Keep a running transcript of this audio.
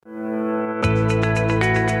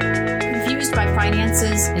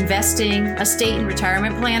finances, investing, estate and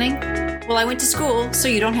retirement planning? Well, I went to school, so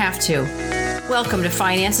you don't have to. Welcome to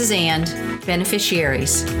Finances and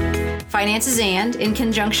Beneficiaries. Finances and, in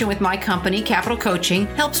conjunction with my company, Capital Coaching,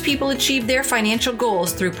 helps people achieve their financial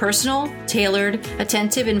goals through personal, tailored,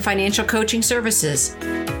 attentive, and financial coaching services.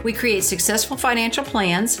 We create successful financial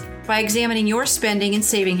plans by examining your spending and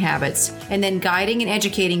saving habits, and then guiding and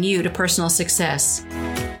educating you to personal success.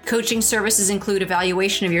 Coaching services include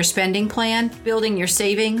evaluation of your spending plan, building your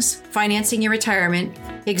savings, financing your retirement,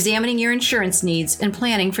 examining your insurance needs, and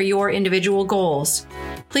planning for your individual goals.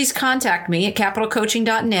 Please contact me at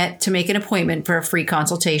capitalcoaching.net to make an appointment for a free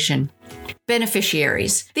consultation.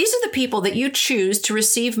 Beneficiaries. These are the people that you choose to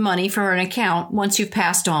receive money from an account once you've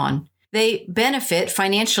passed on. They benefit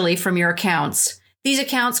financially from your accounts. These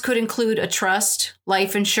accounts could include a trust,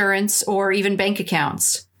 life insurance, or even bank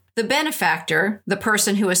accounts. The benefactor, the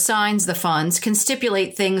person who assigns the funds, can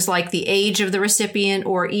stipulate things like the age of the recipient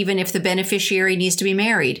or even if the beneficiary needs to be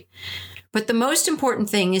married. But the most important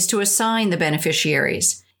thing is to assign the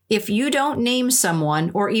beneficiaries. If you don't name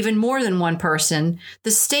someone or even more than one person,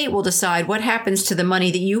 the state will decide what happens to the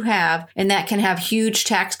money that you have, and that can have huge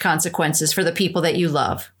tax consequences for the people that you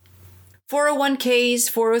love.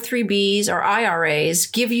 401ks, 403bs, or IRAs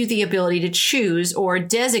give you the ability to choose or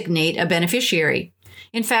designate a beneficiary.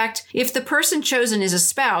 In fact, if the person chosen is a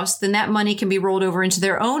spouse, then that money can be rolled over into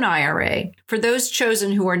their own IRA. For those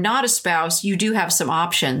chosen who are not a spouse, you do have some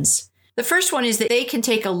options. The first one is that they can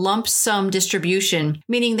take a lump sum distribution,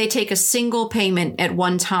 meaning they take a single payment at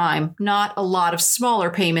one time, not a lot of smaller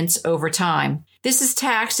payments over time. This is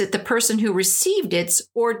taxed at the person who received its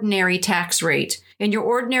ordinary tax rate. And your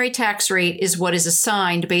ordinary tax rate is what is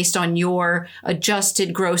assigned based on your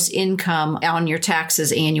adjusted gross income on your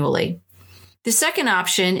taxes annually. The second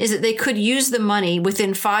option is that they could use the money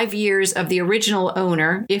within 5 years of the original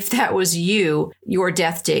owner, if that was you, your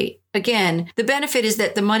death date. Again, the benefit is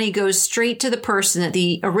that the money goes straight to the person that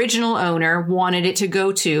the original owner wanted it to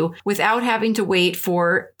go to without having to wait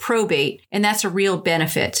for probate, and that's a real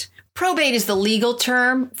benefit. Probate is the legal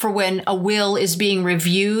term for when a will is being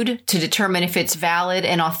reviewed to determine if it's valid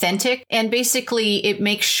and authentic. And basically, it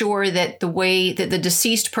makes sure that the way that the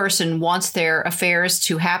deceased person wants their affairs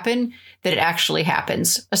to happen, that it actually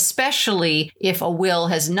happens. Especially if a will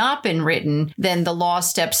has not been written, then the law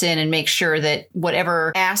steps in and makes sure that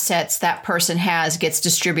whatever assets that person has gets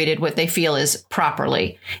distributed what they feel is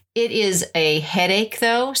properly. It is a headache,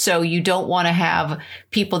 though, so you don't want to have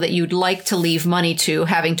people that you'd like to leave money to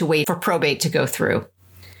having to wait for probate to go through.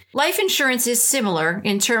 Life insurance is similar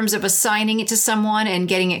in terms of assigning it to someone and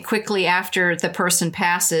getting it quickly after the person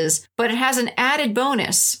passes, but it has an added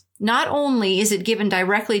bonus. Not only is it given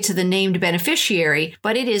directly to the named beneficiary,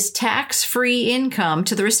 but it is tax-free income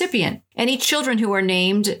to the recipient. Any children who are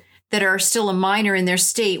named that are still a minor in their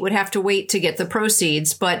state would have to wait to get the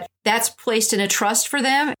proceeds, but that's placed in a trust for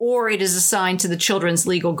them, or it is assigned to the children's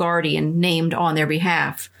legal guardian named on their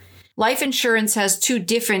behalf. Life insurance has two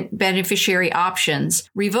different beneficiary options: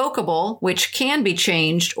 revocable, which can be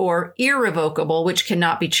changed, or irrevocable, which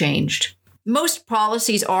cannot be changed. Most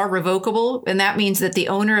policies are revocable, and that means that the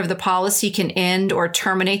owner of the policy can end or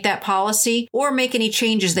terminate that policy or make any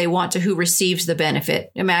changes they want to who receives the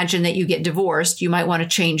benefit. Imagine that you get divorced. You might want to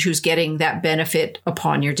change who's getting that benefit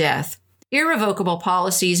upon your death. Irrevocable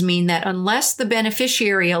policies mean that unless the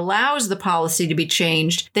beneficiary allows the policy to be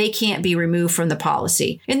changed, they can't be removed from the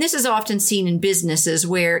policy. And this is often seen in businesses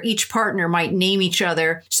where each partner might name each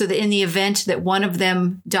other so that in the event that one of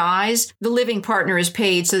them dies, the living partner is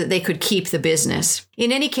paid so that they could keep the business.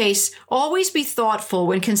 In any case, always be thoughtful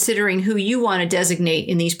when considering who you want to designate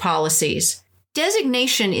in these policies.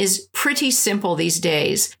 Designation is pretty simple these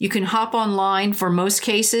days. You can hop online for most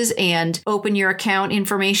cases and open your account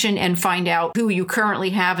information and find out who you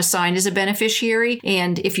currently have assigned as a beneficiary.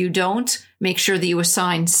 And if you don't, make sure that you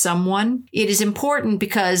assign someone. It is important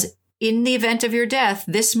because in the event of your death,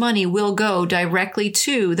 this money will go directly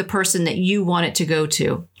to the person that you want it to go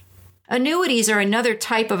to. Annuities are another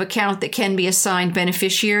type of account that can be assigned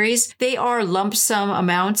beneficiaries. They are lump sum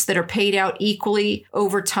amounts that are paid out equally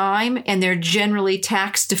over time, and they're generally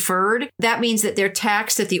tax deferred. That means that they're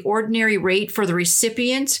taxed at the ordinary rate for the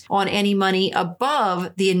recipient on any money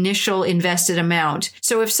above the initial invested amount.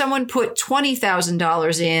 So if someone put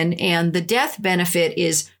 $20,000 in and the death benefit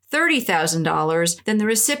is $30,000, then the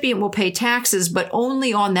recipient will pay taxes, but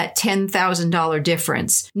only on that $10,000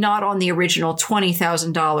 difference, not on the original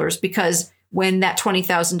 $20,000, because when that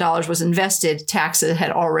 $20,000 was invested, taxes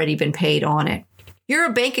had already been paid on it. Your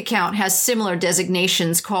bank account has similar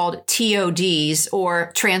designations called TODs,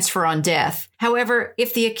 or transfer on death. However,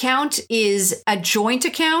 if the account is a joint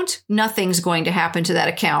account, nothing's going to happen to that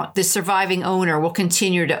account. The surviving owner will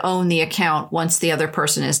continue to own the account once the other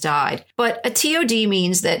person has died. But a TOD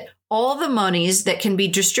means that all the monies that can be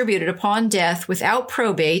distributed upon death without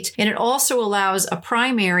probate, and it also allows a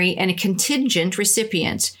primary and a contingent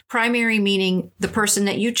recipient. Primary meaning the person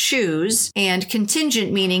that you choose, and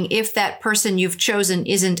contingent meaning if that person you've chosen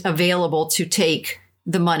isn't available to take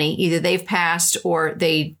the money. Either they've passed or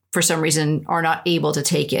they, for some reason, are not able to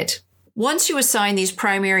take it. Once you assign these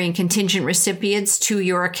primary and contingent recipients to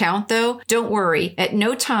your account, though, don't worry. At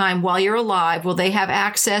no time while you're alive will they have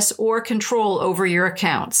access or control over your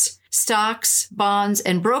accounts. Stocks, bonds,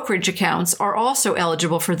 and brokerage accounts are also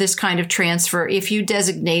eligible for this kind of transfer if you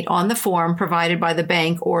designate on the form provided by the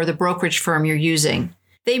bank or the brokerage firm you're using.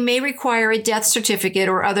 They may require a death certificate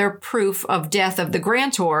or other proof of death of the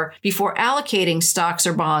grantor before allocating stocks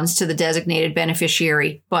or bonds to the designated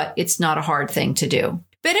beneficiary, but it's not a hard thing to do.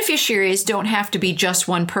 Beneficiaries don't have to be just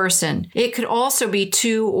one person. It could also be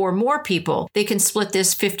 2 or more people. They can split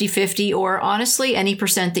this 50-50 or honestly any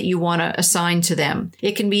percent that you want to assign to them.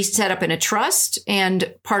 It can be set up in a trust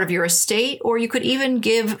and part of your estate, or you could even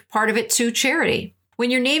give part of it to charity. When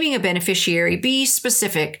you're naming a beneficiary, be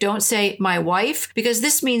specific. Don't say my wife, because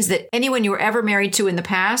this means that anyone you were ever married to in the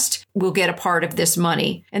past will get a part of this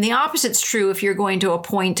money. And the opposite's true if you're going to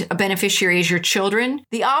appoint a beneficiary as your children.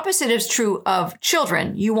 The opposite is true of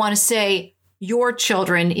children. You want to say your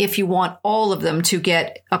children if you want all of them to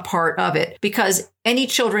get a part of it, because any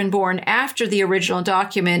children born after the original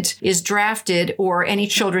document is drafted, or any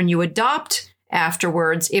children you adopt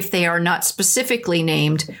afterwards, if they are not specifically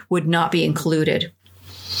named, would not be included.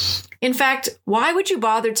 In fact, why would you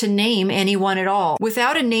bother to name anyone at all?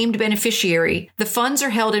 Without a named beneficiary, the funds are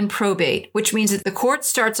held in probate, which means that the court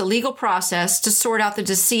starts a legal process to sort out the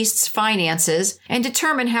deceased's finances and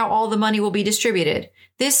determine how all the money will be distributed.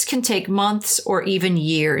 This can take months or even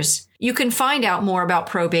years. You can find out more about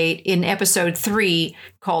probate in episode 3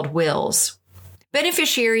 called Wills.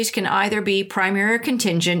 Beneficiaries can either be primary or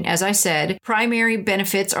contingent, as I said. Primary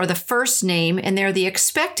benefits are the first name and they're the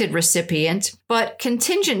expected recipient, but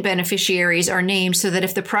contingent beneficiaries are named so that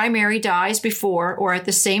if the primary dies before or at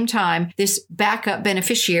the same time, this backup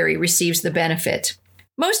beneficiary receives the benefit.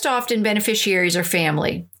 Most often, beneficiaries are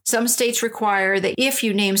family. Some states require that if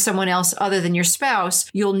you name someone else other than your spouse,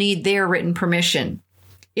 you'll need their written permission.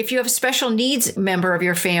 If you have a special needs member of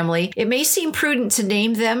your family, it may seem prudent to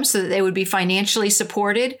name them so that they would be financially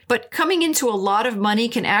supported, but coming into a lot of money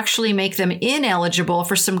can actually make them ineligible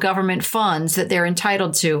for some government funds that they're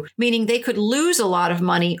entitled to, meaning they could lose a lot of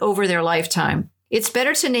money over their lifetime. It's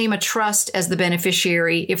better to name a trust as the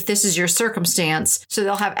beneficiary if this is your circumstance, so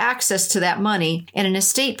they'll have access to that money, and an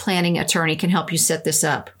estate planning attorney can help you set this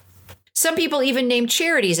up. Some people even name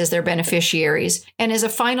charities as their beneficiaries and as a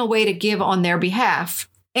final way to give on their behalf.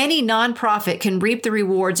 Any nonprofit can reap the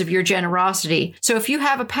rewards of your generosity, so if you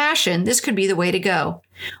have a passion, this could be the way to go.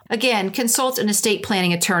 Again, consult an estate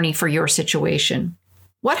planning attorney for your situation.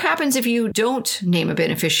 What happens if you don't name a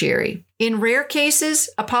beneficiary? In rare cases,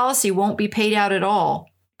 a policy won't be paid out at all,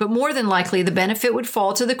 but more than likely the benefit would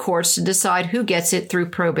fall to the courts to decide who gets it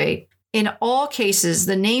through probate. In all cases,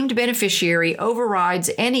 the named beneficiary overrides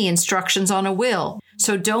any instructions on a will,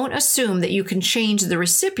 so don't assume that you can change the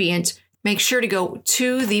recipient. Make sure to go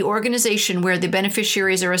to the organization where the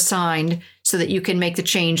beneficiaries are assigned so that you can make the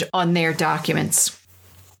change on their documents.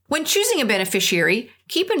 When choosing a beneficiary,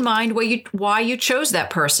 keep in mind why you chose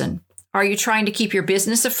that person. Are you trying to keep your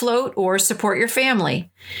business afloat or support your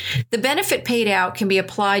family? The benefit paid out can be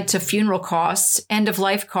applied to funeral costs,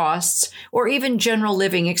 end-of-life costs, or even general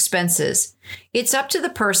living expenses. It's up to the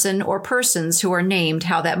person or persons who are named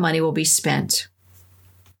how that money will be spent.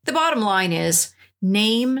 The bottom line is,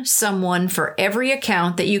 name someone for every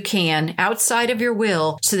account that you can outside of your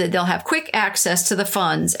will so that they'll have quick access to the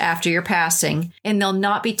funds after your passing, and they'll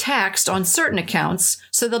not be taxed on certain accounts,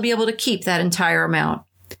 so they'll be able to keep that entire amount.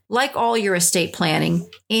 Like all your estate planning,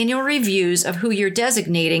 annual reviews of who you're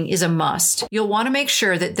designating is a must. You'll want to make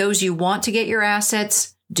sure that those you want to get your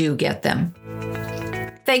assets do get them.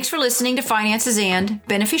 Thanks for listening to Finances and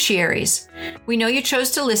Beneficiaries. We know you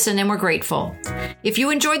chose to listen and we're grateful. If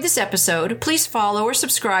you enjoyed this episode, please follow or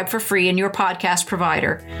subscribe for free in your podcast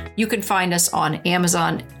provider. You can find us on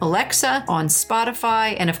Amazon Alexa, on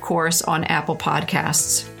Spotify, and of course on Apple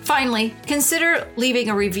Podcasts. Finally, consider leaving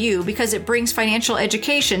a review because it brings financial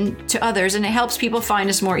education to others and it helps people find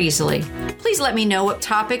us more easily. Please let me know what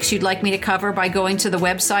topics you'd like me to cover by going to the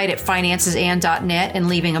website at financesand.net and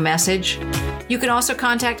leaving a message. You can also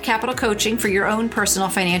contact Capital Coaching for your own personal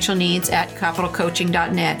financial needs at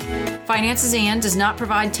capitalcoaching.net. Finances and does not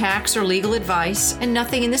provide tax or legal advice, and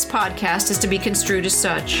nothing in this podcast is to be construed as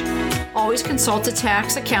such. Always consult a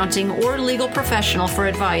tax, accounting, or legal professional for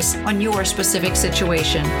advice on your specific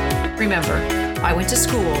situation. Remember, I went to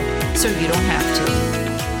school, so you don't have to.